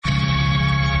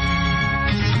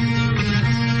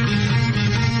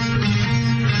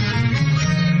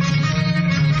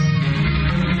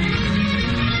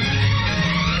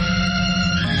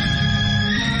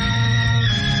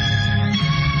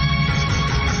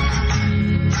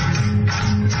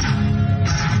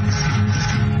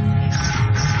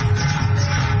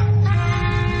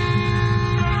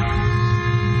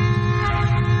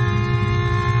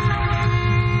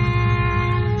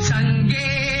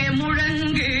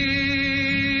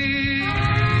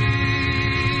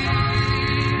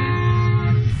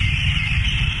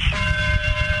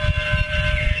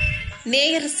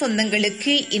நேயர்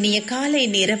சொந்தங்களுக்கு இனிய காலை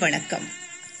நேர வணக்கம்.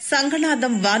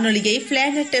 சங்கநாதம் வானொலியை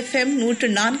பிளானட் FM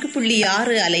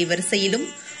 104.6 அலைவரிசையிலும்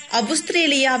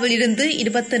ஆஸ்திரேலியாவில் இருந்து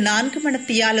 24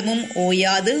 மணித்தியாலமும்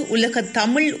ஓயாது உலக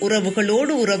தமிழ்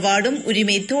உறவுகளோடு உறவாடும்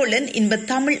உரிமை தோழன் இன்ப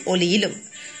தமிழ் ஒலியிலும்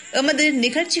எமது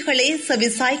நிகழ்ச்சிகளை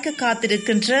செவிசாய்க்க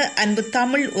காத்திருக்கின்ற அன்பு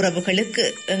தமிழ் உறவுகளுக்கு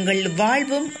எங்கள்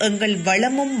வாழ்வும் எங்கள்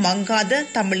வளமும் மங்காத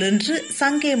தமிழ் என்று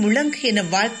சங்கே முழங்கு என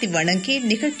வாழ்த்தி வணங்கி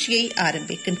நிகழ்ச்சியை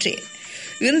ஆரம்பிக்கின்றேன்.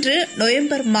 இன்று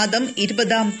நவம்பர் மாதம்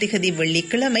 20ஆம் திகதி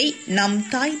வெள்ளிக்கிழமை நம்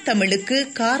தாய் தமிழுக்கு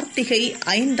கார்த்திகை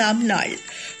 5ஆம் நாள்.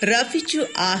 ரஃபிஜு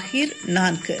ஆஹிர்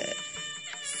 4.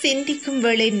 சிந்திக்கும்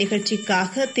வேளை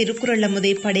நிகழ்ச்சிக்காக திருக்குறள்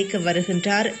அமுதை படைக்க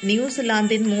வருகின்றார்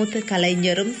நியூசிலாந்தின் மூத்த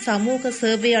கலைஞரும் சமூக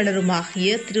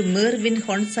சேவையாளருமாகிய திரு மேர்வின்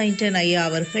ஹான்சைன்டன் ஐயா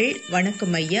அவர்கள்.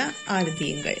 வணக்கம் ஐயா,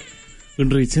 ஆரம்பியுங்கள்.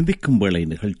 இன்றைய சிந்திக்கும் வேளை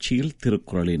நிகழ்ச்சியில்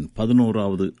திருக்குறளின்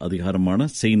 11வது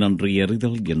அதிகாரமான செய் நன்றி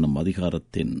அறிதல் என்னும்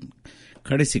அதிகாரத்தின்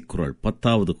கடைசி குறள்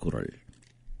 10வது குறள்.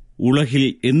 உலகில்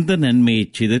எந்த நன்மையை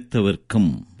சிதைத்தவர்க்கும்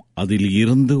அதில்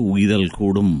இருந்து உய்தல்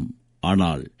கூடும்,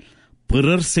 ஆனால்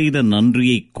பிறர் செய்த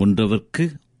நன்றியை கொன்றவர்க்கு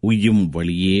உய்யும்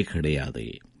வழியே கிடையாது.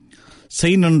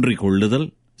 செய் நன்றி கொள்ளுதல்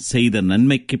செய்த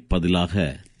நன்மைக்கு பதிலாக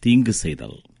தீங்கு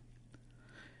செய்தல்.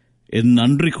 என்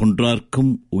நன்றி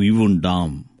கொன்றார்க்கும்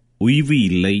உய்வுண்டாம், உய்வு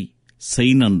இல்லை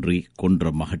செய் நன்றி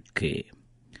கொன்ற மகட்கே.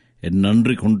 என்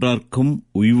நன்றி கொன்றார்க்கும்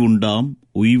உய்வுண்டாம்,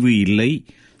 உய்வு இல்லை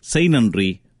செய் நன்றி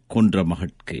கொன்ற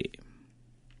மகட்கே.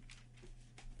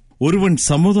 ஒருவன்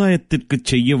சமுதாயத்திற்கு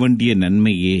செய்ய வேண்டிய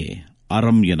நன்மையே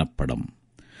அறம் எனப்படும்.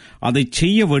 அதை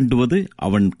செய்ய வேண்டுவது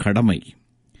அவன் கடமை.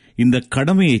 இந்த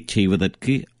கடமையை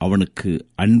செய்வதற்கு அவனுக்கு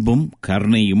அன்பும்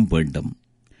கருணையும் வேண்டும்.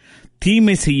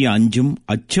 தீமை செய்ய அஞ்சும்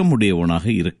அச்சமுடையவனாக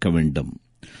இருக்க வேண்டும்.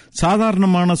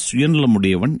 சாதாரணமான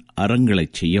சுயநலமுடையவன் அறங்களை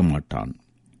செய்ய மாட்டான்.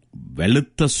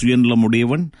 வெளுத்த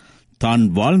சுயநலமுடையவன் தான்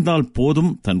வாழ்ந்தால்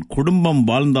போதும், தன் குடும்பம்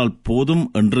வாழ்ந்தால் போதும்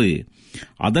என்று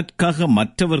அதற்காக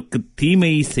மற்றவர்க்கு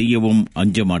தீமை செய்யவும்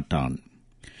அஞ்ச மாட்டான்.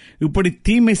 இப்படி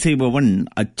தீமை செய்பவன்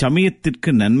அச்சமயத்திற்கு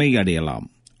நன்மை அடையலாம்.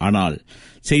 ஆனால்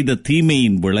செய்த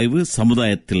தீமையின் விளைவு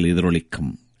சமுதாயத்தில்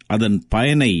எதிரொலிக்கும். அதன்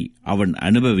பயனை அவன்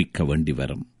அனுபவிக்க வேண்டி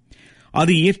வரும்.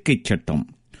 அது இயற்கை சட்டம்.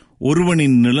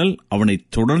 ஒருவனின் நிழல் அவனை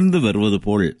தொடர்ந்து வருவது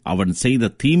போல் அவன்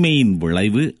செய்த தீமையின்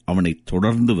விளைவு அவனை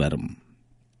தொடர்ந்து வரும்.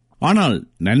 ஆனால்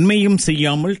நன்மையும்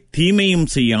செய்யாமல் தீமையும்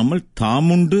செய்யாமல்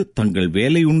தாமுண்டு தங்கள்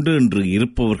வேலையுண்டு என்று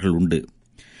இருப்பவர்கள் உண்டு.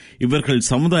 இவர்கள்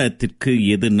சமுதாயத்திற்கு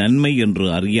எது நன்மை என்று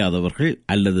அறியாதவர்கள்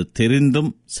அல்லது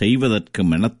தெரிந்தும் செய்வதற்கு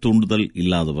மனத்தூண்டுதல்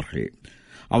இல்லாதவர்கள்.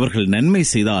 அவர்கள் நன்மை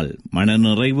செய்தால்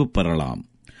மனநிறைவு பெறலாம்.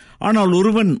 ஆனால்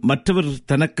ஒருவன் மற்றவர்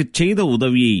தனக்கு செய்த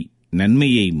உதவியை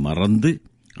நன்மையை மறந்து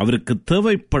அவருக்கு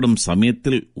தேவைப்படும்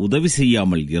சமயத்தில் உதவி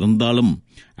செய்யாமல் இருந்தாலும்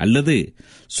அல்லது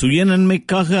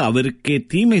சுயநன்மைக்காக அவருக்கே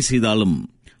தீமை செய்தாலும்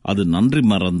அது நன்றி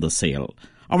மறந்த செயல்.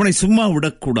 அவனை சும்மா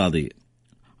விடக்கூடாது.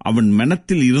 அவன்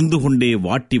மனத்தில் இருந்து கொண்டே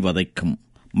வாட்டி வதைக்கும்.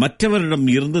 மற்றவரிடம்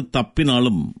இருந்து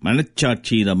தப்பினாலும்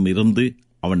மனச்சாட்சியிடம் இருந்து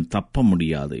அவன் தப்ப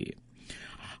முடியாது.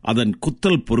 அதன்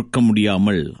குத்தல் பொறுக்க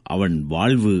முடியாமல் அவன்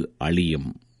வாழ்வு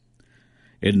அழியும்.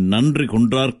 என் நன்றி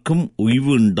கொன்றார்க்கும்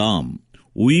உய்வு உண்டாம்,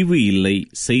 உய்வு இல்லை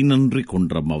செய் நன்றி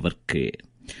கொன்றம் அவர்க்கே.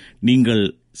 நீங்கள்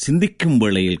சிந்திக்கும்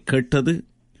வேளையில் கேட்டது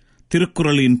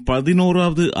திருக்குறளின்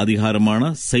 11வது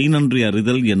அதிகாரமான செய் நன்றி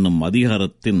அறிதல் என்னும்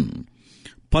அதிகாரத்தின்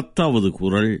 10வது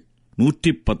குறள்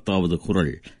 110வது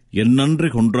குறள். என் நன்றி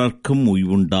கொன்றார்க்கும்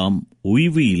உய்வுண்டாம்,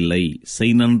 உய்வு இல்லை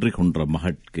செய் நன்றி கொன்ற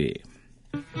மகட்கே.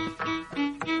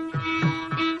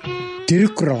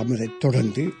 திருக்குறளை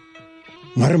தொடர்ந்து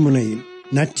மறுமுனையில்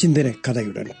நச்சிந்தனை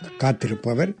கதையுடன்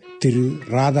காத்திருப்பவர் திரு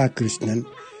ராதாகிருஷ்ணன்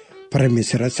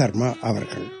பரமேஸ்வர சர்மா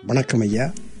அவர்கள். வணக்கம் ஐயா.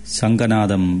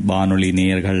 சங்கநாதம் வானொலி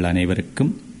நேயர்கள்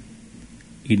அனைவருக்கும்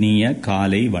இனிய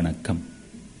காலை வணக்கம்.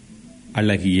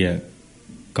 அழகிய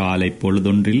காலை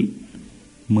பொழுதொன்றில்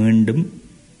மீண்டும்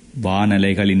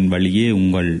வானலைகளின் வழியே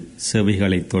உங்கள்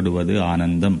செவிகளை தொடுவது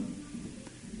ஆனந்தம்.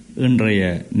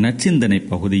 இன்றைய நச்சிந்தனை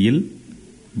பகுதியில்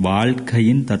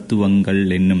வாழ்க்கையின் தத்துவங்கள்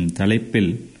என்னும்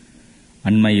தலைப்பில்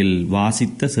அண்மையில்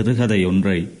வாசித்த சிறுகதை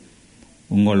ஒன்றை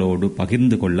உங்களோடு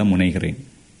பகிர்ந்து கொள்ள முனைகிறேன்.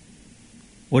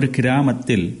 ஒரு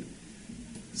கிராமத்தில்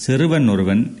சிறுவன்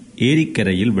ஒருவன்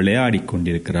ஏரிக்கரையில் விளையாடிக்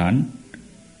கொண்டிருக்கிறான்.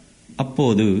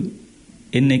 அப்போது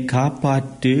என்னை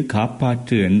காப்பாற்று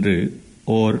காப்பாற்று என்று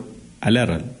ஓர்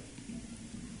அலறல்.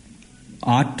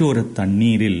 ஆற்றோர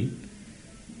தண்ணீரில்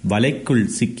வலைக்குள்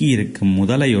சிக்கியிருக்கும்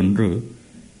முதலை ஒன்று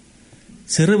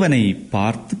சிறுவனை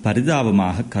பார்த்து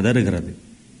பரிதாபமாக கதறுகிறது.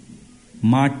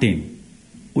 மாட்டேன்,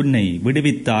 உன்னை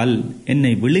விடுவித்தால்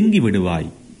என்னை விழுங்கி விடுவாய்,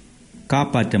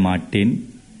 காப்பாற்ற மாட்டேன்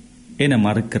என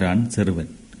மறுக்கிறான் சிறுவன்.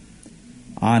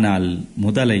 ஆனால்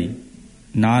முதலை,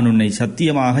 நான் உன்னை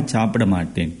சத்தியமாக சாப்பிட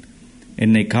மாட்டேன்,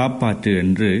 என்னை காப்பாற்று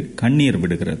என்று கண்ணீர்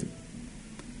விடுகிறது.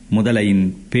 முதலையின்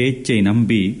பேச்சை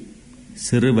நம்பி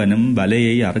சிறுவனும்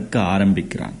வலையை அறுக்க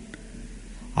ஆரம்பிக்கிறான்.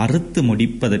 அறுத்து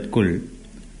முடிப்பதற்குள்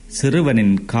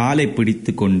சிறுவனின் காலை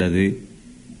பிடித்து கொண்டது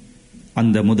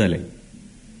அந்த முதலை.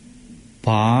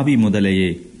 பாவி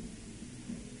முதலையே,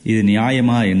 இது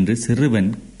நியாயமா என்று சிறுவன்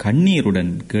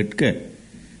கண்ணீருடன் கேட்க,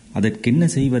 அதற்கென்ன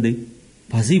செய்வது?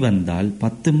 பசி வந்தால்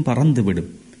 10 பறந்துவிடும்,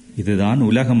 இதுதான்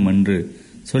உலகம் என்று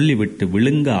சொல்லிவிட்டு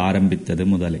விழுங்க ஆரம்பித்தது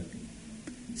முதலை.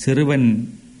 சிறுவன்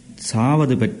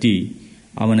சாவது பற்றி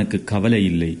அவனுக்கு கவலை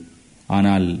இல்லை.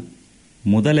 ஆனால்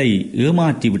முதலை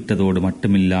ஏமாற்றி விட்டதோடு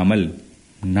மட்டுமில்லாமல்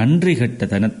நன்றி கெட்ட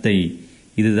தனத்தை,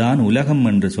 இதுதான் உலகம்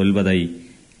என்று சொல்வதை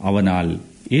அவனால்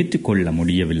ஏற்றுக்கொள்ள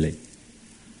முடியவில்லை.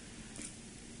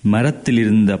 மரத்தில்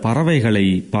இருந்த பறவைகளை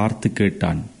பார்த்து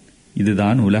கேட்டான்,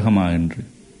 இதுதான் உலகமா என்று.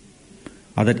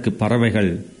 அதற்கு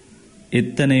பறவைகள்,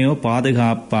 எத்தனையோ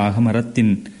பாதுகாப்பாக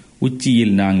மரத்தின்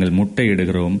உச்சியில் நாங்கள்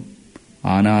முட்டையிடுகிறோம்,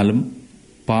 ஆனாலும்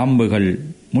பாம்புகள்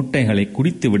முட்டைகளை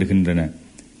குடித்து விடுகின்றன,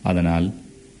 அதனால்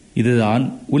இதுதான்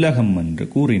உலகம் என்று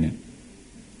கூறின.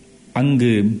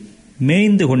 அங்கு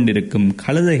மேய்ந்து கொண்டிருக்கும்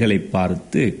கழுதைகளை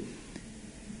பார்த்து,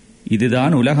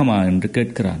 இதுதான் உலகமா என்று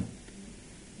கேட்கிறான்.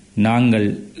 நாங்கள்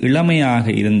இளமையாக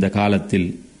இருந்த காலத்தில்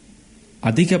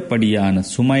அதிகப்படியான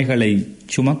சுமைகளை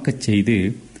சுமக்கச் செய்து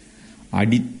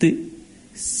அடித்து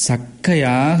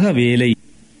சக்கையாக வேலை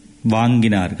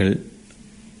வாங்கினார்கள்.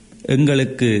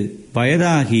 எங்களுக்கு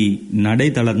வயதாகி நடை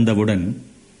தளர்ந்தவுடன்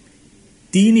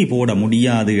தீனி போட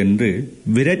முடியாது என்று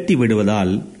விரட்டி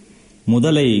விடுவதால்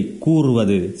முதலை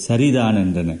கூறுவது சரிதான்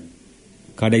என்றன.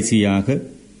 கடைசியாக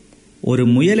ஒரு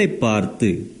முயலை பார்த்து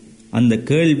அந்த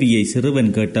கேள்வியை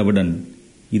சிறுவன் கேட்டவுடன்,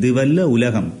 இதுவல்ல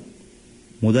உலகம்,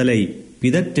 முதலை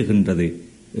பிதற்றுகின்றது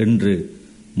என்று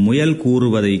முயல்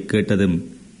கூறுவதை கேட்டதும்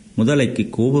முதலைக்கு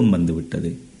கோபம்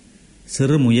வந்துவிட்டது.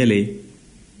 சிறு முயலே,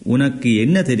 உனக்கு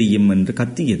என்ன தெரியும் என்று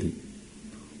கத்தியது.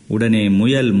 உடனே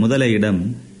முயல் முதலையிடம்,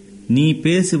 நீ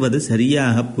பேசுவது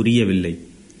சரியாக புரியவில்லை,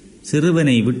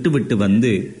 சிறுவனை விட்டுவிட்டு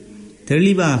வந்து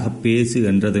தெளிவாக பேசு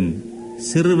என்றதும்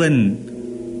சிறுவன்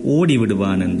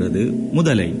ஓடிவிடுவான் என்றது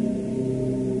முதலை.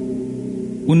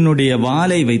 உன்னுடைய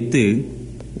வாளை வைத்து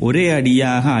ஒரே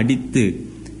அடியாக அடித்து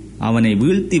அவனை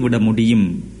வீழ்த்திவிட முடியும்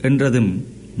என்றதும்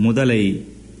முதலை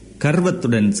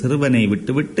கர்வத்துடன் சிறுவனை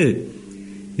விட்டுவிட்டு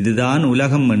இதுதான்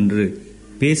உலகம் என்று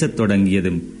பேசத்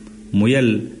தொடங்கியதும்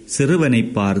முயல் சிறுவனை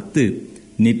பார்த்து,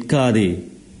 நிற்காதே,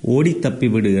 ஓடி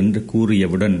தப்பிவிடு என்று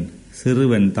கூறியவுடன்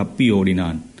சிறுவன் தப்பி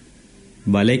ஓடினான்.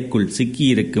 வலைக்குள்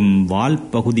சிக்கியிருக்கும் வால்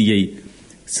பகுதியை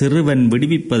சிறுவன்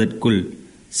விடுவிப்பதற்குள்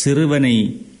சிறுவனை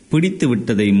பிடித்து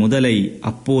விட்டதை முதலை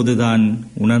அப்போதுதான்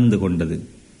உணர்ந்து கொண்டது.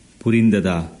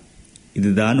 புரிந்ததா?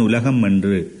 இதுதான் உலகம்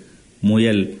என்று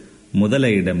முயல்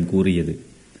முதலையிடம் கூறியது.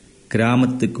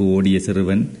 கிராமத்துக்கு ஓடிய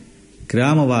சிறுவன்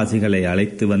கிராமவாசிகளை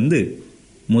அழைத்து வந்து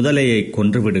முதலையை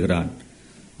கொன்றுவிடுகிறான்.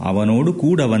 அவனோடு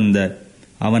கூட வந்த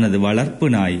அவனது வளர்ப்பு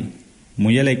நாய்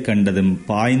முயலை கண்டதும்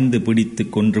பாய்ந்து பிடித்து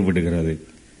கொன்று விடுகிறது.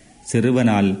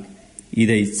 சிறுவனால்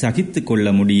இதை சகித்து கொள்ள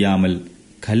முடியாமல்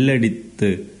கல்லடித்து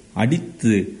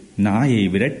அடித்து நாயை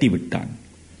விரட்டிவிட்டான்.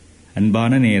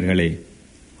 அன்பான நேயர்களே,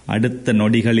 அடுத்த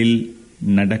நொடிகளில்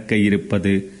நடக்க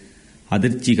இருப்பது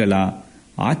அதிர்ச்சிகளா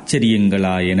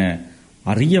ஆச்சரியங்களா என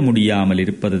அறிய முடியாமல்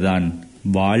இருப்பதுதான்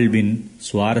வாழ்வின்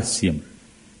சுவாரஸ்யம்.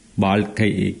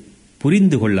 வாழ்க்கையை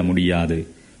புரிந்து கொள்ள முடியாது,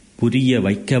 புரிய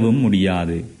வைக்கவும்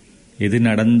முடியாது. எது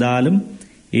நடந்தாலும்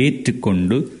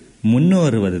ஏற்றுக்கொண்டு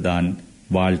முன்னேறுவதுதான்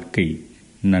வாழ்க்கை.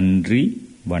 நன்றி,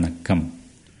 வணக்கம்.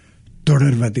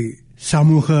 தொடர்வது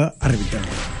சமூக அறிவித்தல்.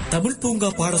 தமிழ் பூங்கா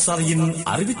பாடசாலையின்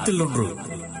அறிவித்தல் ஒன்று.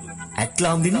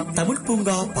 அட்லாந்தின் தமிழ்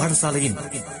பூங்கா பாடசாலையின்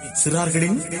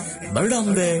சிறார்களின்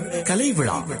வருடாந்த கலை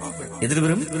விழா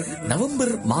எதிர்வரும்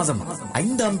நவம்பர் மாதம்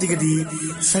 5ஆம் தேதி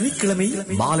சனிக்கிழமை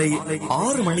மாலை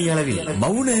 6 மணி அளவில்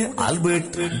மவுன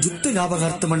ஆல்பர்ட் யுத்த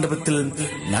ஞாபகார்த்த மண்டபத்தில்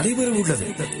நடைபெற உள்ளது.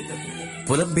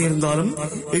 புலம்பெயர்ந்தாலும்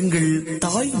எங்கள்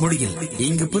தாய் மொழியில்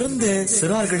இங்கு பிறந்த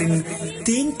சிறார்களின்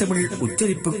தேன் தமிழ்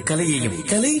உச்சரிப்பு கலையையும்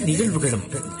கலை நிகழ்வுகளும்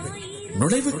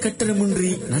நுழைவு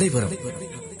கட்டணமின்றி நடைபெறும்.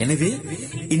 எனவே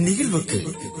இந்நிகழ்வுக்கு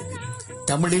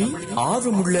தமிழில்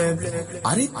ஆர்வமுள்ள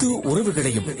அனைத்து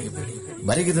உறவுகளையும்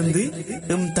வருகை தந்து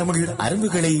எம் தமிழ்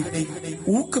அரங்குகளை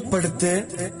ஊக்கப்படுத்த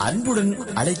அன்புடன்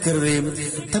அழைக்கிறது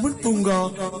தமிழ் பூங்கா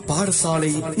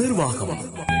பாடசாலை நிர்வாகம்.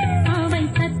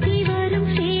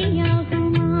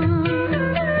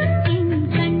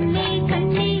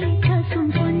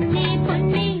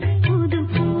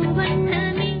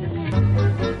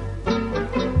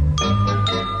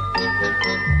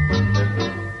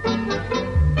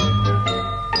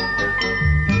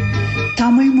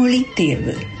 தமிழ்மொழி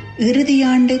தேர்வு.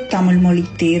 இறுதியாண்டு தமிழ்மொழி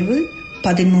தேர்வு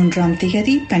 13ஆம்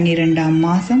திகதி 12ஆம்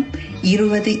மாதம்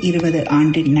 2020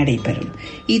 ஆண்டில் நடைபெறும்.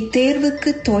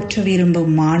 இத்தேர்வுக்கு தோற்ற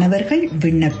விரும்பும் மாணவர்கள்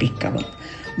விண்ணப்பிக்கவும்.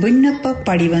 விண்ணப்ப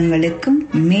படிவங்களுக்கும்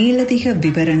மேலதிக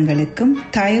விவரங்களுக்கும்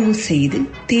தயவு செய்து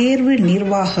தேர்வு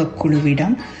நிர்வாக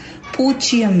குழுவிடம்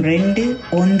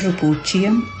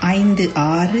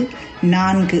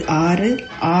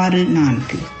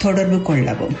 0210564664 தொடர்பு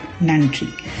கொள்ளவும். நன்றி.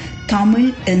 தமிழ்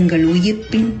எங்கள்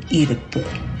உயிர்ப்பின் இருப்பு.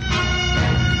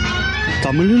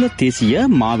 தமிழீழ தேசிய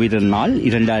மாவீரர் நாள்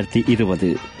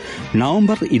 2020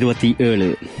 நவம்பர் 27.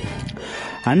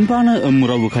 அன்பான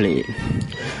எம்முறவுகளே,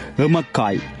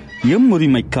 எமக்காய், எம்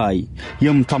உரிமைக்காய்,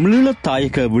 எம் தமிழீழத்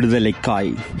தாயக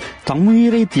விடுதலைக்காய்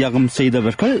தம்முயிரை தியாகம்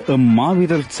செய்தவர்கள் எம்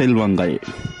மாவீரர் செல்வங்கள்.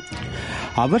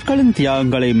 அவர்களின்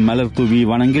தியாகங்களை மலர் தூவி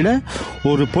வணங்கிட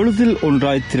ஒரு பொழுதில்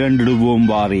ஒன்றாய் திரண்டிடுவோம்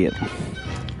வாரீர்.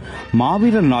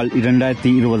 மாவீரர் நாள்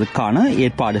 2020க்கான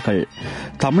ஏற்பாடுகள்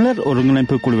தமிழர்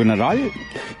ஒருங்கிணைப்பு குழுவினரால்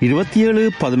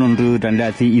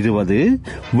 27/11/2020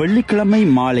 வெள்ளிக்கிழமை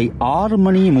மாலை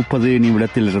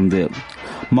 6:30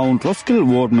 மவுண்ட் ரோஸ்கில்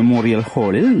வார் மெமோரியல்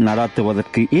ஹாலில்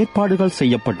நடாத்துவதற்கு ஏற்பாடுகள்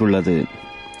செய்யப்பட்டுள்ளது.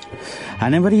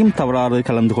 அனைவரையும் தவறாது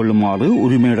கலந்து கொள்ளுமாறு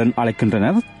உரிமையுடன்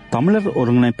அழைக்கின்றனர் தமிழர்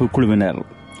ஒருங்கிணைப்பு குழுவினர்.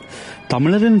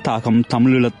 தமிழரின் தாகம்,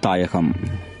 தமிழீழத் தாயகம்.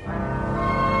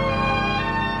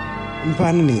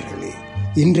 அன்பான நேயர்களே,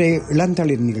 இன்றைய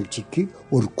இளந்தளிர் நிகழ்ச்சிக்கு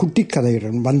ஒரு குட்டி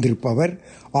கதையுடன் வந்திருப்பவர்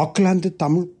ஆக்லாந்து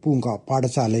தமிழ் பூங்கா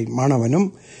பாடசாலை மாணவனும்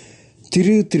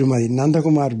திருமதி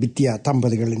நந்தகுமார் வித்யா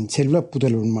தம்பதிகளின் செல்வ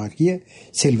புதல்வனுமாகிய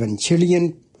செல்வன் செழியன்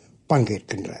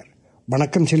பங்கேற்கின்றார்.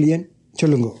 வணக்கம் செழியன்,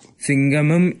 சொல்லுங்க.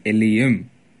 சிங்கமும் எலியும்.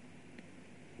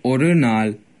 ஒரு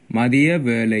நாள் மதிய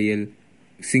வேளையில்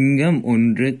சிங்கம்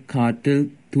ஒன்று காட்டில்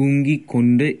தூங்கிக்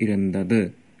கொண்டு இருந்தது.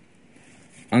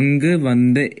 அங்கு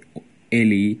வந்த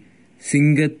எலி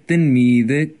சிங்கத்தின்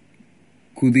மீது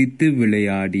குதித்து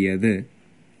விளையாடியது.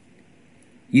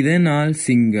 இதனால்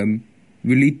சிங்கம்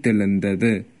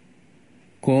விழித்தெழுந்தது.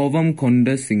 கோபம் கொண்ட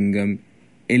சிங்கம்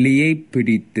எலியை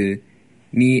பிடித்து,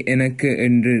 நீ எனக்கு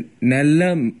என்று நல்ல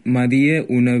மதிய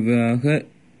உணவாக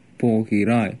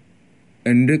போகிறாய்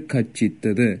என்று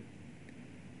கர்ச்சித்தது.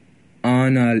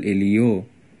 ஆனால் எலியோ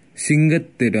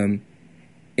சிங்கத்திடம்,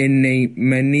 என்னை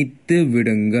மன்னித்து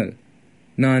விடுங்கள்,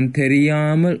 நான்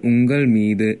தெரியாமல் உங்கள்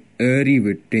மீது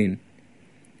ஏறிவிட்டேன்,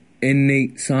 என்னை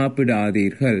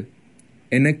சாப்பிடாதீர்கள்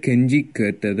என கெஞ்சி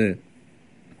கேட்டது.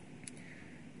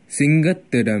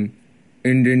 சிங்கத்திடம்,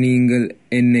 இன்று நீங்கள்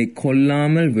என்னை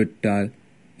கொல்லாமல் விட்டால்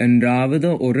என்றாவது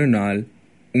ஒரு நாள்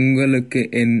உங்களுக்கு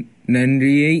என்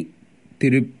நன்றியை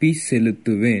திருப்பி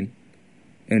செலுத்துவேன்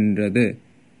என்றது.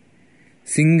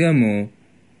 சிங்கமோ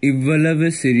இவ்வளவு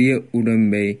சிறிய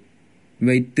உடம்பை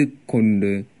வைத்துக்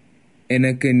கொண்டு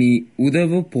எனக்கு நீ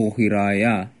உதவ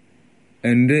போகிறாயா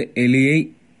என்று எலியை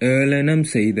ஏளனம்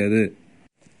செய்தது.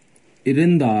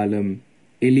 இருந்தாலும்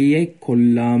எலியை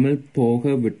கொல்லாமல்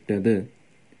போக விட்டது.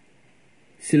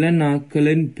 சில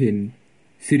நாட்களின் பின்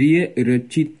சிறிய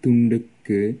இறைச்சி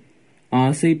துண்டுக்கு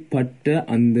ஆசைப்பட்ட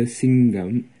அந்த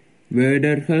சிங்கம்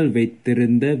வேடர்கள்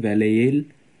வைத்திருந்த வலையில்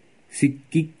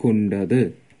சிக்கிக் கொண்டது.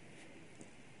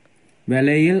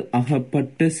 வலையில்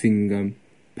அகப்பட்ட சிங்கம்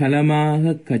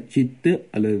பலமாக கர்ச்சித்து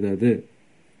அழுதது.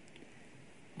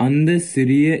 அந்த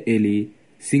சிறிய எலி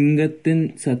சிங்கத்தின்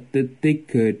சத்தத்தை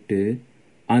கேட்டு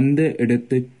அந்த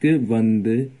இடத்துக்கு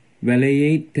வந்து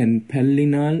வலையை தன்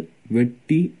பல்லினால்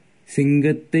வெட்டி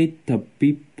சிங்கத்தை தப்பி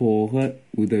போக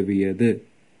உதவியது.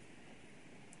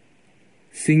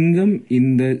 சிங்கம்,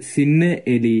 இந்த சின்ன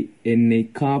எலி என்னை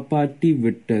காப்பாற்றி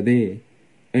விட்டதே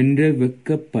என்று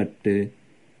வெட்கப்பட்டு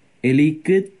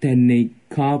எலிக்கு தன்னை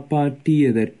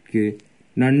காப்பாற்றியதற்கு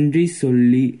நன்றி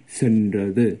சொல்லி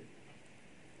சென்றது.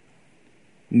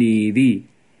 நீதி: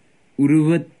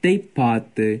 உருவத்தை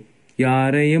பார்த்து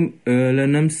யாரையும்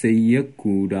ஏளனம்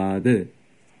செய்யக்கூடாது.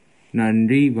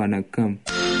 நன்றி, வணக்கம்.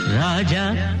 ராஜா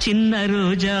சின்ன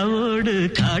ரோஜாவோடு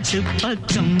காட்டு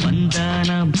பக்கம்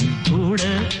வந்தானாம். கூட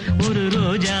ஒரு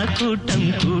ரோஜா கூட்டம்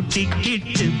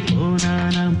கூட்டிக்கிட்டு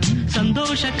போனானாம்.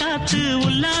 சந்தோஷ காத்து,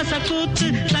 உல்லாச கூத்து,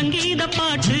 சங்கீத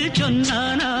பாட்டு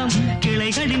சொன்னானாம்.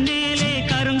 கிளைகளின் மேலே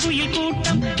கருங்குயில்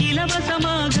கூட்டம்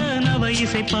இலவசமாக நவ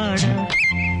இசை பாட.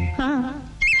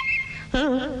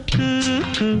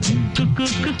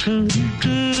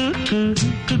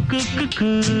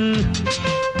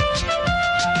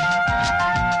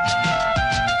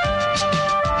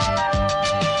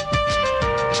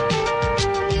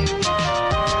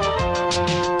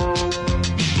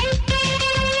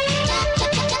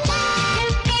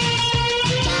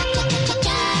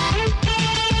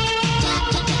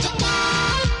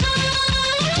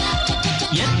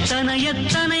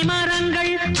 எத்தனை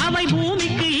மரங்கள் அவை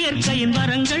பூமிக்கு இயற்கையின்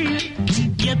வரங்கள்.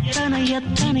 எத்தனை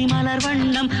எத்தனை மலர்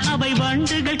வண்ணம் அவை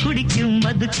வண்டுகள் குடிக்கும்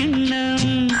மது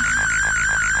கிண்ணம்.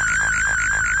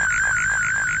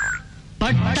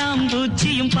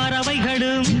 பட்டாம்பூச்சியும்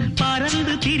பறவைகளும்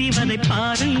பறந்து திரிவதை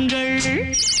பாருங்கள்.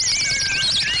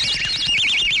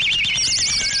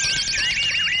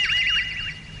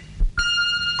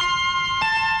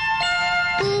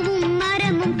 பூவும்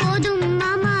மரமும் போதும்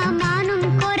மாமா, மானும்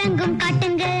குரங்கும்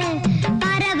காட்டுங்க.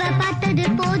 பறவை பார்த்தது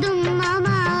போதும்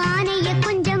மாமா, ஆனைய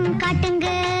கொஞ்சம் காட்டுங்க.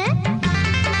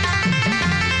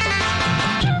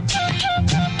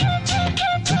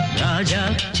 ராஜா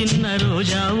சின்ன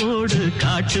ரோஜாவோடு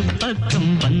காட்டு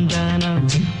பக்கம் வந்தானாம்.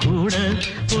 கூட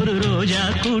ஒரு ரோஜா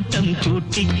கூட்டம்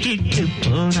கூட்டிக்கிட்டு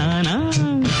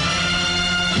போனானாம்.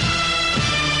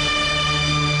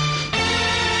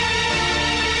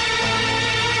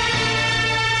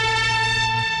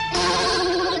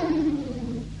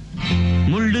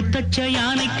 முள்ளு தச்ச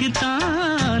யானைக்கு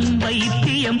தான்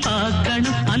வைத்தியம்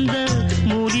பார்க்கணும். அந்த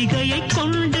மூலிகையை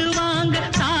கொண்டு வாங்க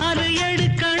சாறு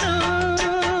எடுக்கணும்.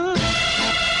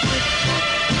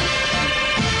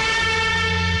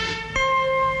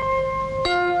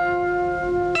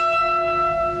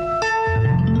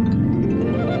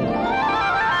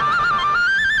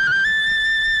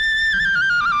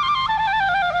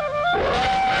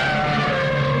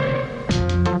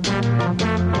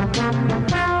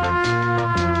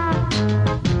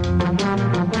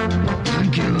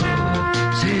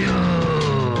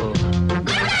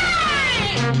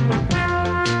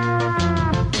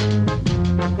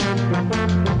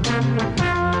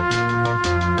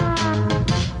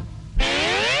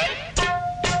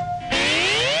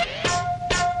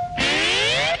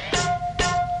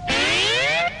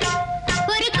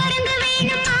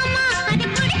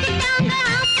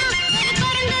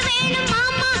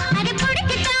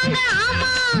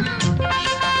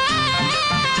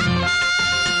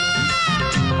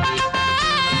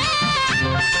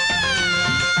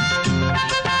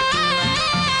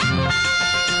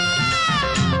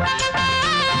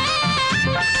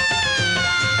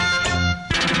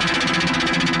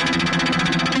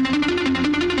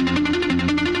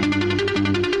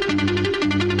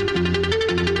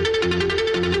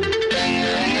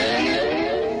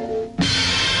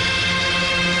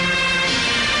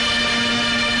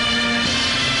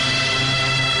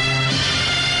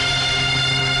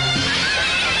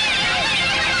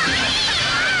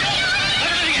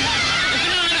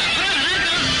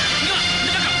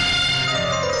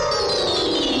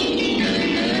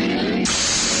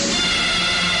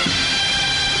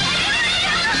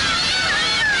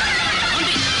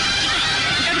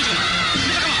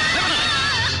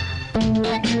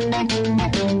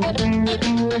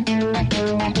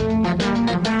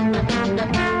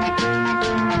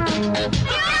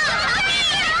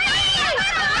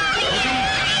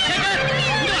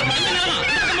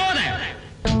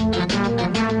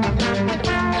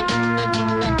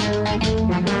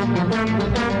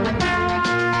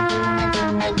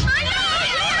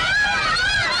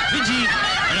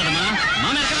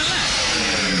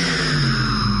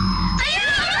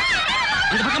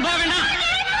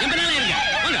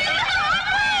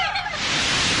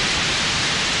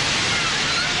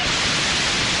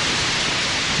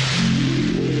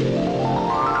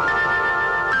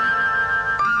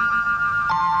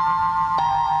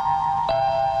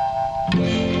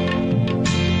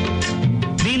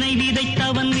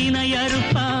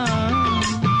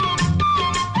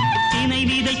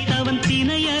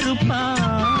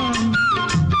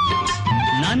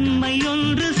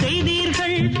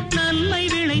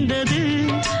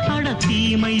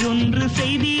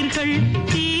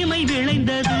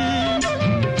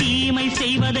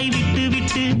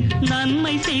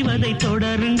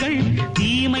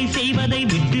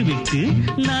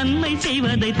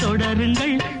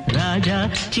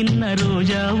 சின்ன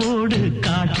ரோஜாவோடு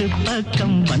காட்டு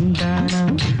பக்கம்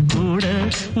வந்தானாம். கூட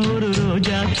ஒரு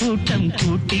ரோஜா கூட்டம்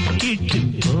கூட்டிக்கிட்டு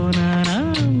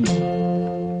போனானாம்.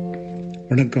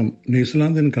 வணக்கம்.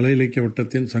 நியூசிலாந்தின் கலை இலக்கிய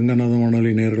வட்டத்தின் சங்கநாதம்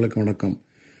வானொலி நேயர்களுக்கு வணக்கம்.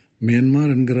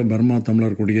 மியான்மர் என்கிற பர்மா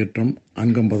தமிழர் குடியேற்றம்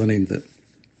அங்கம் 15.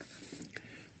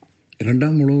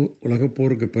 இரண்டாம் முழு உலகப்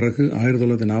போருக்கு பிறகு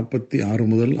 1946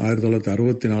 முதல்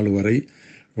 1964 வரை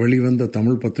வெளிவந்த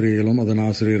தமிழ் பத்திரிகைகளும் அதன்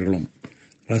ஆசிரியர்களும்: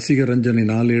 ரசிக ரஞ்சனி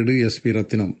நாளேடு SP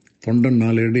ரத்தினம், தொண்டன்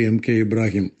நாளேடு MK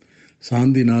இப்ராஹிம்,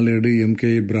 சாந்தி நாளேடு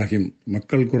MK இப்ராஹிம்,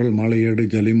 மக்கள் குரல் மாலையேடு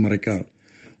ஜலீம் மரைக்கார்,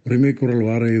 உரிமை குரல்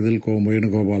வார இதழ் கோ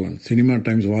வேணுகோபாலன், சினிமா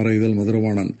டைம்ஸ் வார இதழ்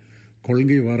மதுரவாணன்,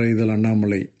 கொள்கை வார இதழ்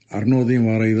அண்ணாமலை, அருணோதயம்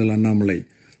வார இதழ் அண்ணாமலை,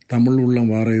 தமிழ்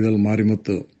உள்ளம் வார இதழ்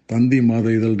மாரிமுத்து, தந்தி மாத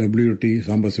இதழ் WT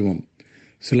சாம்பசிவம்,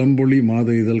 சிலம்பொலி மாத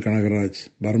இதழ் கனகராஜ்,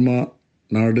 பர்மா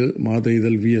நாடு மாத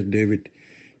இதழ் VS டேவிட்,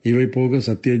 இவை போக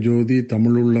சத்யஜோதி,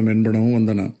 தமிழுள்ளம் என்பனவும்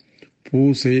வந்தன.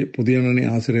 பூசே புதியனனை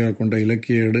ஆசிரியராக கொண்ட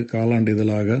இலக்கிய ஏடு காலாண்டு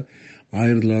இதழாக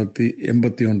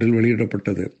 1981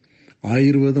 வெளியிடப்பட்டது.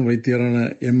 ஆயுர்வேதம் வைத்தியரான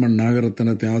என்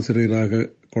நாகரத்னத்தை ஆசிரியராக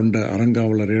கொண்ட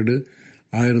அறங்காவலர் ஏடு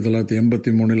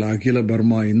 1983 அகில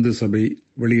பர்மா இந்து சபை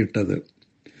வெளியிட்டது.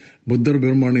 புத்தர்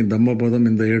பெருமானின் தம்மபதம்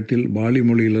இந்த ஏட்டில் பாலி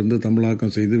மொழியிலிருந்து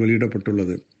தமிழாக்கம் செய்து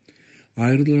வெளியிடப்பட்டுள்ளது.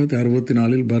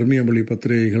 1964 பர்மிய மொழி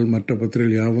பத்திரிகைகள் மற்ற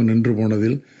பத்திரிகைகள் யாவும் நின்று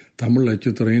போனதில் தமிழ்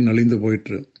அச்சுத்துறையும் நலிந்து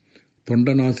போயிற்று.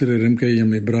 தொண்டனாசிரியர்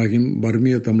MKM இப்ராஹிம்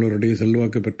பர்மிய தமிழருடைய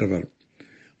செல்வாக்கு பெற்றவர்.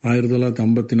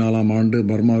 1954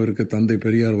 பர்மாவிற்கு தந்தை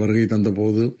பெரியார் வருகை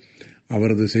தந்தபோது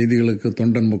அவரது செய்திகளுக்கு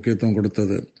தொண்டன் முக்கியத்துவம்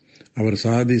கொடுத்தது. அவர்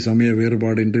சாதி சமய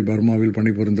வேறுபாடின்றி பர்மாவில்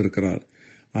பணிபுரிந்திருக்கிறார்.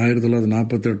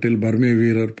 1948 பர்மிய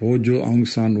வீரர் போஜோ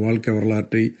ஆங்சான் வாழ்க்கை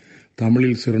வரலாற்றை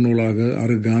தமிழில் சிறுநூலாக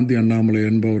அரு காந்தி அண்ணாமலை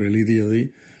என்பவர் எழுதியதை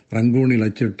ரங்கூனில்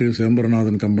அச்சிட்டு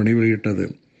சிதம்பரநாதன் கம்பெனி வெளியிட்டது.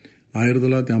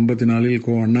 1954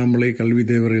 கோ அண்ணாமலை கல்வி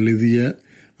தேவர் எழுதிய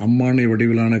அம்மானை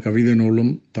வடிவிலான கவிதை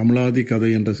நூலும் தமிழாதி கதை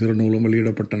என்ற சிறுநூலும்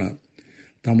வெளியிடப்பட்டன.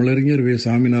 தமிழறிஞர் வே.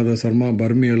 சாமிநாத சர்மா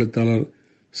பர்மிய எழுத்தாளர்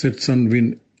சிட்சன்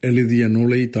வின் எழுதிய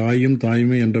நூலை தாயும்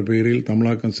தாய்மை என்ற பெயரில்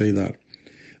தமிழாக்கம் செய்தார்.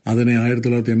 அதனை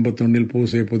 1981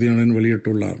 பூசே புதியனன்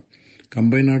வெளியிட்டுள்ளார்.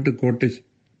 கம்பை நாட்டு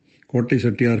கோட்டை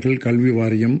செட்டியார்கள் கல்வி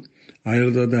வாரியம்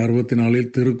 1964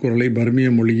 திருக்குறளை பர்மிய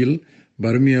மொழியில்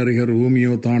பர்மிய அறிஞர்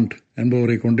ஊமியோ தாண்ட்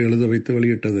என்பவரை கொண்டு எழுத வைத்து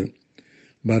வெளியிட்டது.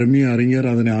 பர்மிய அறிஞர்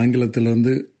அதனை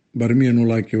ஆங்கிலத்திலிருந்து பர்மிய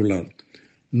நூலாக்கியுள்ளார்.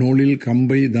 நூலில்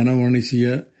கம்பை தனவாணிசிய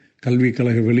கல்விக்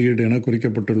கழக வெளியீடு என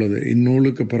குறிக்கப்பட்டுள்ளது.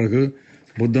 இந்நூலுக்கு பிறகு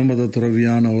புத்த மத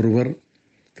துறவியான ஒருவர்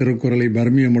திருக்குறளை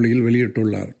பர்மிய மொழியில்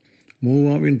வெளியிட்டுள்ளார்.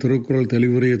 மூவாவின் திருக்குறள்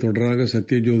தெளிவுரையை தொடராக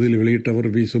சத்யஜோதியில் வெளியிட்டவர்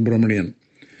வி. சுப்பிரமணியன்.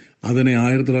 அதனை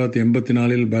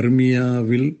 1984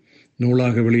 பர்மியாவில்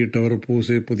நூலாக வெளியிட்டவர்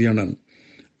பூசே புதியனன்.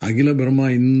 அகில பர்மா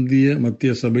இந்திய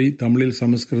மத்திய சபை தமிழில்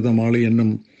சமஸ்கிருத மாலை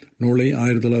என்னும் நூலை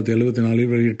 1974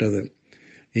 வெளியிட்டது.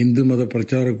 இந்து மத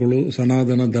பிரச்சார குழு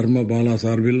சனாதன தர்ம பாலா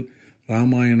சார்பில்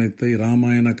ராமாயணத்தை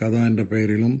ராமாயண கதா என்ற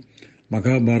பெயரிலும்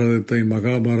மகாபாரதத்தை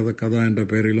மகாபாரத கதா என்ற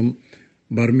பெயரிலும்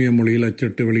பர்மிய மொழியில்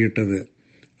அச்சிட்டு வெளியிட்டது.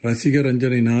 ரசிக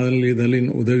ரஞ்சனி நாளிதழின்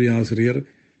உதவி ஆசிரியர்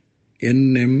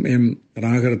NMM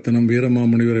நாகரத்னம்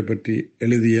வீரமாமுனிவரை பற்றி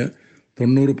எழுதிய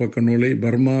 90 பக்க நூலை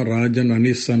பர்மா ராஜன்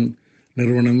அனிசன்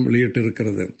நிறுவனம்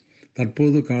வெளியிட்டிருக்கிறது.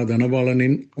 தற்போது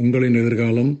தனபாலனின் உங்களின்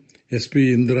எதிர்காலம், SP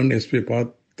இந்திரன், SP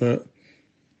பார்த்த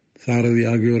சாரதி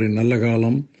ஆகியோரின் நல்ல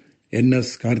காலம், NS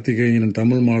கார்த்திகேயனின்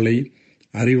தமிழ் மாலை,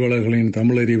 அறிவாளர்களின்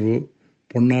தமிழறிவு,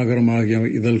 பொன்னாகரம் ஆகிய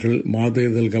இதழ்கள் மாத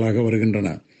இதழ்களாக வருகின்றன.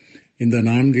 இந்த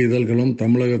 4 இதழ்களும்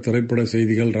தமிழக திரைப்பட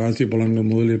செய்திகள், ராசி பலன்கள்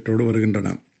முதலீட்டோடு வருகின்றன.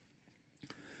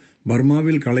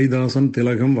 பர்மாவில் கலைதாசன்,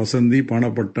 திலகம், வசந்தி,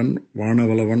 பாணப்பட்டன்,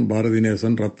 வானவலவன்,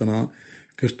 பாரதிநேசன், ரத்னா,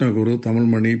 கிருஷ்ணகுரு,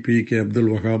 தமிழ்மணி, PK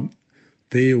அப்துல் வஹாப்,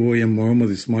 TOM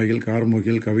முகமது இஸ்மாயில்,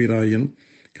 கார்முகில், கவிராயன்,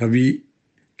 கவி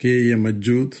KA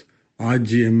மஜ்ஜூத்,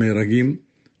 AGMA Rahim,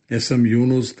 SM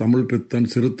Yunus, Tamil பித்தன்,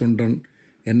 சிறுத்தொண்டன்,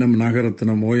 NM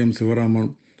Nagaratnam, OM Sivaraman,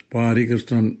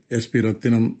 Harikrishnan, SP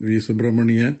ரத்தினம், V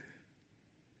சுப்பிரமணிய,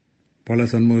 பல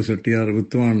சண்முக செட்டியார்,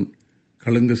 வித்வான்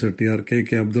கலுங்கு செட்டியார்,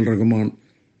 KK அப்துல் ரகுமான்,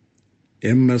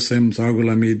 MSM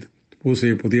சாகுல் அமீத், பூசே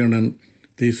புதியனன்,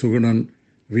 தி. சுகுணன்,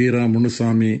 வீரா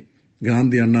முனுசாமி,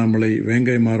 காந்தி அண்ணாமலை,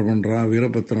 வேங்கை மார்பன், ரா.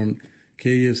 வீரபத்ரன்,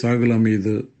 KA சாகுல்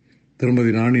அமீது,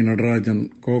 திருமதி ராணி நடராஜன்,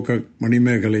 கோக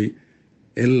மணிமேகலை,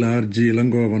 LRG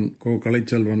இளங்கோவன், கோ.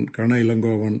 கலைச்செல்வன், கண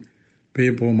இளங்கோவன்,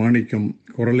 போ. மாணிக்கம்,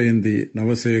 குரலேந்தி,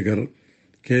 நவசேகர்,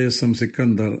 KSM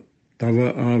சிக்கந்தர், தவ.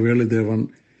 வேலுதேவன்,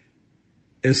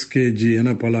 SKG என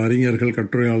பல அறிஞர்கள்,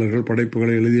 கட்டுரையாளர்கள்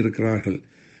படைப்புகளை எழுதியிருக்கிறார்கள்.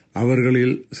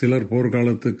 அவர்களில் சிலர்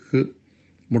போர்க்காலத்துக்கு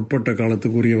முற்பட்ட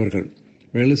காலத்துக்கு உரியவர்கள்.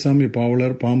 வேலுசாமி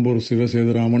பாவலர், பாம்பூர்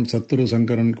சிவசேதுராமன், சத்துரு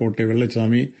சங்கரன் கோட்டை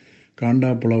வெள்ளச்சாமி,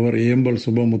 காண்டாப்புலவர், ஏம்பல்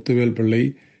சுப முத்துவேல் பிள்ளை,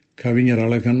 கவிஞர்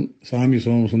அழகன், சாமி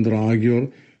சோமசுந்தரம் ஆகியோர்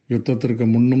யுத்தத்திற்கு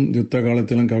முன்னும் யுத்த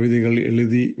காலத்திலும் கவிதைகள்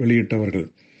எழுதி வெளியிட்டவர்கள்.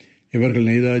 இவர்கள்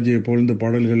நேதாஜியை புகழ்ந்து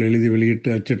பாடல்கள் எழுதி வெளியிட்டு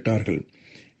அச்சிட்டார்கள்.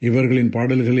 இவர்களின்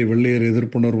பாடல்களில் வெள்ளையர்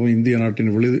எதிர்ப்புணர்வும் இந்திய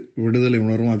நாட்டின் விடுதலை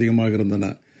உணர்வும் அதிகமாக இருந்தன.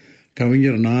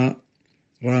 கவிஞர்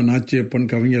ரா. நாச்சியப்பன்,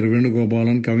 கவிஞர்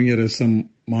வேணுகோபாலன், கவிஞர் SM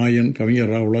மாயன்,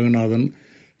 கவிஞர் ரா. உலகநாதன்,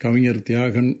 கவிஞர்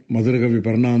தியாகன், மதுரகவி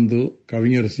பெர்னாந்து,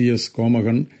 கவிஞர் CS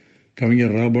கோமகன்,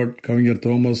 கவிஞர் ராபர்ட், கவிஞர்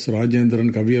தோமஸ்,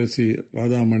 ராஜேந்திரன், கவியரசி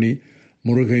ராதாமணி,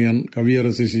 முருகையன்,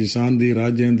 கவியரசி சி. சாந்தி,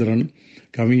 ராஜேந்திரன்,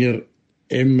 கவிஞர்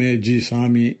MAG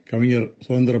சாமி, கவிஞர்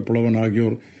சுதந்திர புலவன்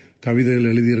ஆகியோர் கவிதைகள்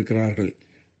எழுதியிருக்கிறார்கள்.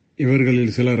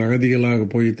 இவர்களில் சிலர் அகதிகளாக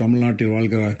போய் தமிழ்நாட்டில்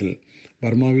வாழ்கிறார்கள்.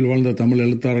 பர்மாவில் வாழ்ந்த தமிழ்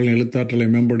எழுத்தாளர்களின் எழுத்தாற்றலை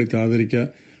மேம்படுத்தி ஆதரிக்க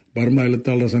பர்மா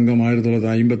எழுத்தாளர் சங்கம்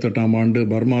 1958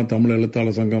 பர்மா தமிழ்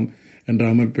எழுத்தாளர் சங்கம் என்ற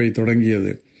அமைப்பை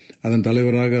தொடங்கியது. அதன்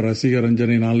தலைவராக ரசிக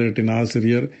ரஞ்சனி நாளேட்டின்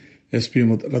ஆசிரியர்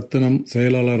SP ரத்தினம்,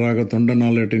 செயலாளராக தொண்ட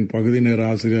நாளேட்டின் பகுதி நேர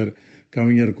ஆசிரியர்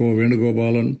கவிஞர் கோ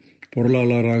வேணுகோபாலன்,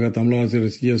 பொருளாளராக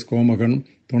தமிழாசிரியர் CS கோமகன்,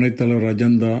 துணைத் தலைவர்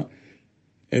அஜந்தா,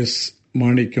 S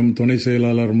மாணிக்கம், துணை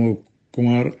செயலாளர் மு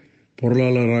குமார்,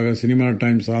 பொருளாளராக சினிமா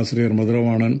டைம்ஸ் ஆசிரியர்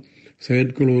மதுரவாணன்,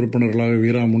 செயற்குழு உறுப்பினர்களாக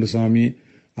வீரா முனுசாமி,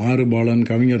 ஆறு பாலன்,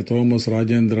 கவிஞர் தோமஸ்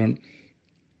ராஜேந்திரன்,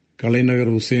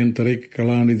 கலைநகர் உசேன், திரை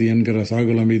கலாநிதி என்கிற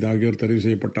சாகுல் அமீத் ஆகியோர் தெரிவு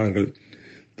செய்யப்பட்டார்கள்.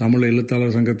 தமிழ்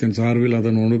எழுத்தாளர் சங்கத்தின் சார்பில்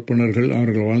அதன் உறுப்பினர்கள்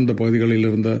அவர்கள் வாழ்ந்த பகுதிகளில்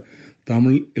இருந்த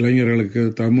தமிழ்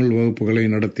இளைஞர்களுக்கு தமிழ் வகுப்புகளை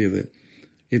நடத்தியது.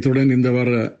 இத்துடன் இந்த வார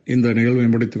இந்த நிகழ்வை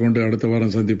முடித்துக் கொண்டு அடுத்த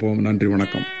வாரம் சந்திப்போம். நன்றி,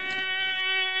 வணக்கம்.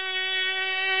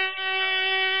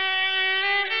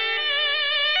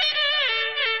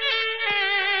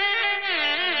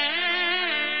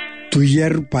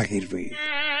 துயர் பகிர்வு.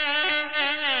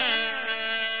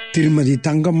 திருமதி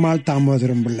தங்கம்மாள்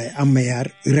தாமோதரம் பிள்ளை அம்மையார்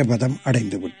இறைபதம்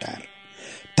அடைந்து விட்டார்.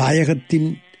 தாயகத்தின்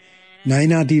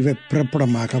நயனாதீவ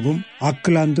பிறப்பிடமாகவும்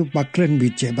ஆக்லாந்து பக்லன்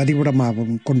பீச்சை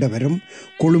பதிவிடமாகவும் கொண்டவரும்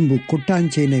கொழும்பு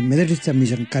குட்டாஞ்சேனை மெதடிஸ்ட்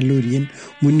மிஷன் கல்லூரியின்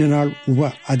முன்னாள் உப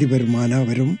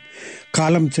அதிபருமானவரும்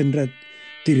காலம் சென்ற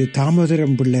திரு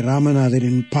தாமோதரம் பிள்ளை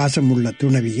ராமநாதனின் பாசமுள்ள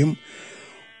துணைவியும்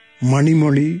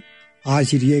மணிமொழி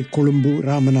ஆசிரியை, கொழும்பு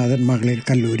ராமநாதன் மகளிர்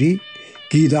கல்லூரி,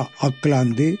 Geetha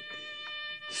Auckland,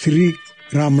 Sri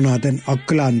Ramanathan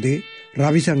Auckland,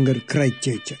 Ravishankar Christ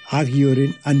search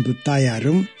ஆகியோரின் அன்பு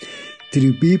தாயாரும், திரு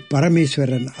பி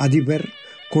பரமேஸ்வரன் அதிபர்,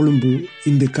 கொழும்பு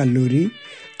இந்து கல்லூரி,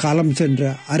 காலம் சென்ற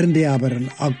அருந்தையாபரன்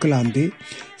ஆக்லாந்து,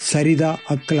 சரிதா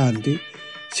ஆக்லாந்து,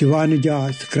 சிவானுஜா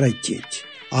கிரைஸ்ட் சர்ச்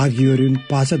ஆகியோரின்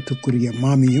பாசத்துக்குரிய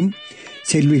மாமியும்,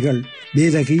 செல்விகள்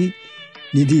வேதகி,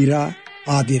 நிதிரா,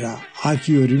 ஆதிரா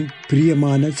ஆகியோரின்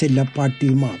பிரியமான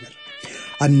செல்லப்பாட்டியும் ஆவர்.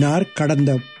 அன்னார் கடந்த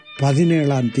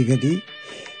 17ஆம் திகதி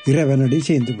இறைவனடி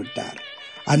சேர்ந்து விட்டார்.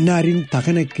 அன்னாரின்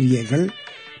தகன கிரியைகள்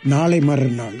நாளை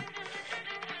மறுநாள்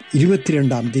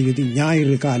 22ஆம் தேதி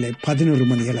ஞாயிறு காலை 11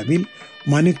 மணி அளவில்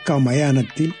மனுக்கா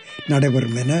மயானத்தில்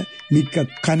நடைபெறும் என மிக்க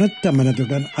கனத்த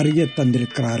மனதுடன் அறிய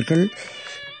தந்திருக்கிறார்கள்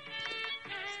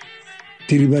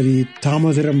திருமதி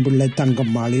தாமோதரம் பிள்ளை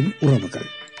தங்கம்மாளின் உறவுகள்.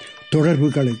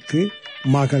 தொடர்புகளுக்கு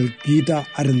மகள் கீதா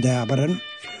அருந்தாபரன்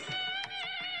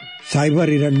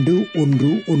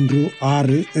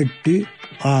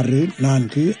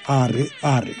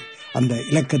 0211686466. அந்த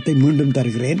இலக்கத்தை மீண்டும்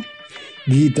தருகிறேன்.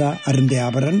 கீதா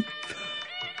அருந்தாபரன்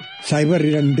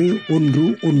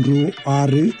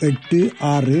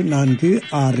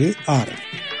 0211686466.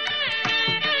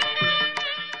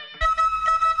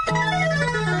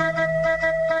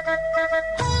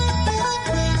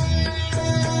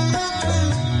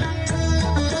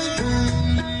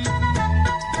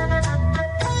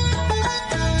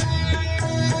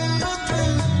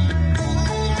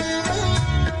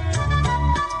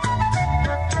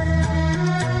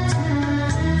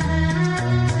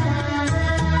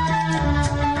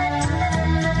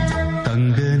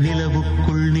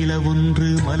 நிலவொன்று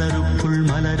மலருக்குள்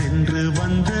மலரென்று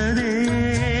வந்ததே,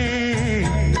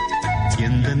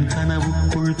 எந்தன்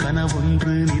கனவுக்குள்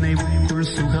கனவொன்று நினைவுக்குள்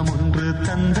சுகமொன்று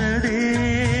தந்ததே.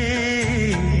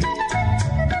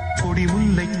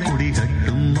 கொடிமுல்லை கொடி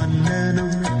கட்டும் மன்னனோ,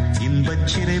 இன்பச்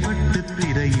சிறைப்பட்டு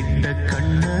திரையிட்ட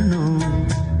கண்ணனோ.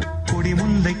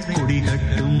 கொடிமுல்லை கொடி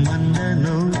கட்டும்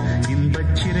மன்னனோ,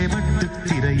 இன்பச் சிறைப்பட்டு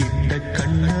திரையிட்ட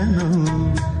கண்ணனோ.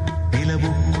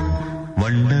 நிலவுக்குள்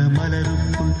வண்ண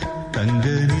மலருக்குள் தங்க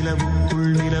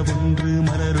நிலவுக்குள் நிலவொன்று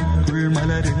மலருக்குள்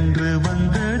மலரென்று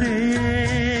வந்ததே,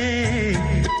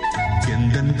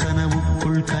 எந்தன்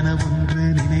கனவுக்குள் கனவொன்று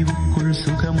நினைவுக்குள்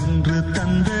சுகமொன்று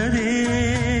தந்ததே.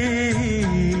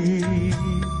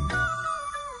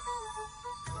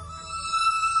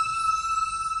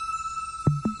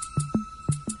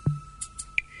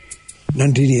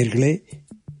 நன்றி நேயர்களே.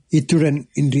 இத்துடன்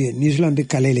இன்றைய நியூசிலாந்து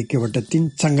கலை இலக்கிய வட்டத்தின்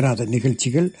சங்கராத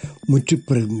நிகழ்ச்சிகள்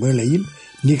முற்றுப்பெறும் வேளையில்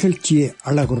நிகழ்ச்சியை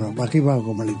அழகுற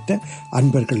வகைவாகம் அளித்த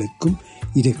அன்பர்களுக்கும்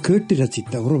இதை கேட்டு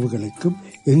ரசித்த உறவுகளுக்கும்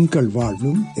எங்கள்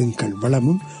வாழ்வும் எங்கள்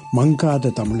வளமும்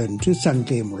மங்காத தமிழென்று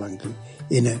சங்கே முழங்கு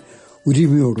என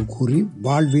உரிமையோடு கூறி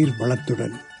வாழ்வீர்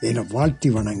வளத்துடன் என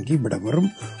வாழ்த்தி வணங்கி விடவரும்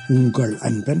உங்கள்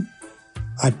அன்பன்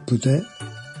அற்புத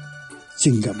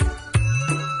சிங்கம்.